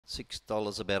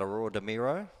$6 about Aurora De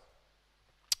Miro.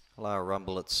 Lower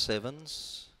Rumble at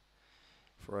 7s.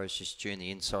 Ferocious June, the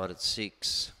inside at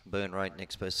 6. Burn Rate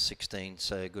next best 16.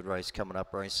 So good race coming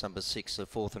up. Race number 6, the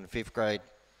 4th and 5th grade.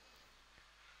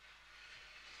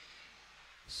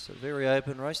 So very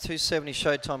open race. 270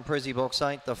 Showtime Prezi box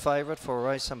 8, the favourite for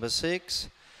race number 6.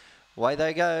 Away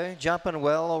they go, jumping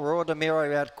well. Aurora De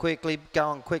Miro out quickly,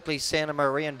 going quickly. Santa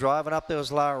Maria and driving up there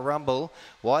was Lara Rumble.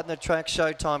 Widen the track,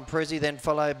 Showtime Prezi, then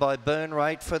followed by Burn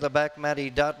Rate. Further back, Matty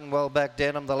Dutton. Well back,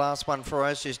 Denham. The last one,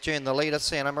 Ferocious June. The leader,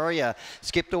 Santa Maria,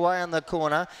 skipped away on the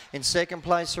corner. In second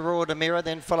place, Aurora De Miro,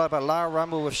 then followed by Lara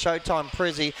Rumble with Showtime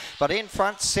Prezi. But in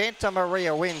front, Santa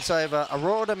Maria wins over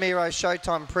Aurora De Miro,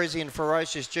 Showtime Prezi, and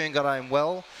Ferocious June got home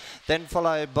well. Then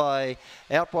followed by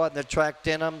out wide in the track,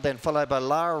 Denham. Then followed by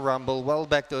Lara Rumble. Well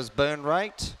back there was Burn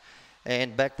Rate.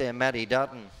 And back there, Matty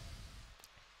Dutton.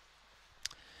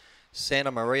 Santa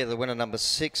Maria, the winner, number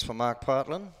 6 for Mark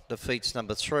Partland. Defeats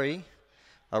number 3,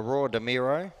 Aurora De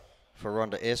Miro for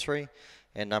Rhonda Esri.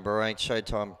 And number 8,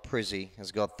 Showtime Prezi,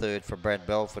 has got 3rd for Brad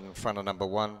Belford in front of number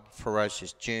 1,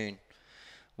 Ferocious June.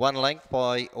 1 length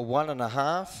by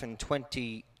 1.5 in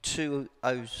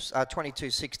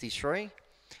 22.63.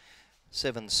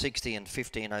 760 and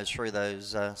 1503,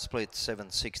 those splits,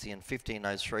 760 and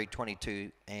 1503,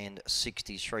 22 and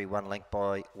 63, 1 length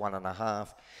by 1.5.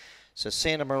 So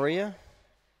Santa Maria,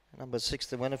 number 6,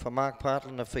 the winner for Mark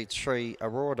Partland, defeats 3,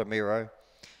 Aurora De Miro,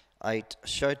 8,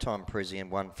 Showtime Prezi, and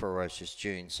 1, Ferocious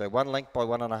June. So 1 length by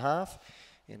 1.5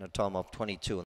 in a time of 22.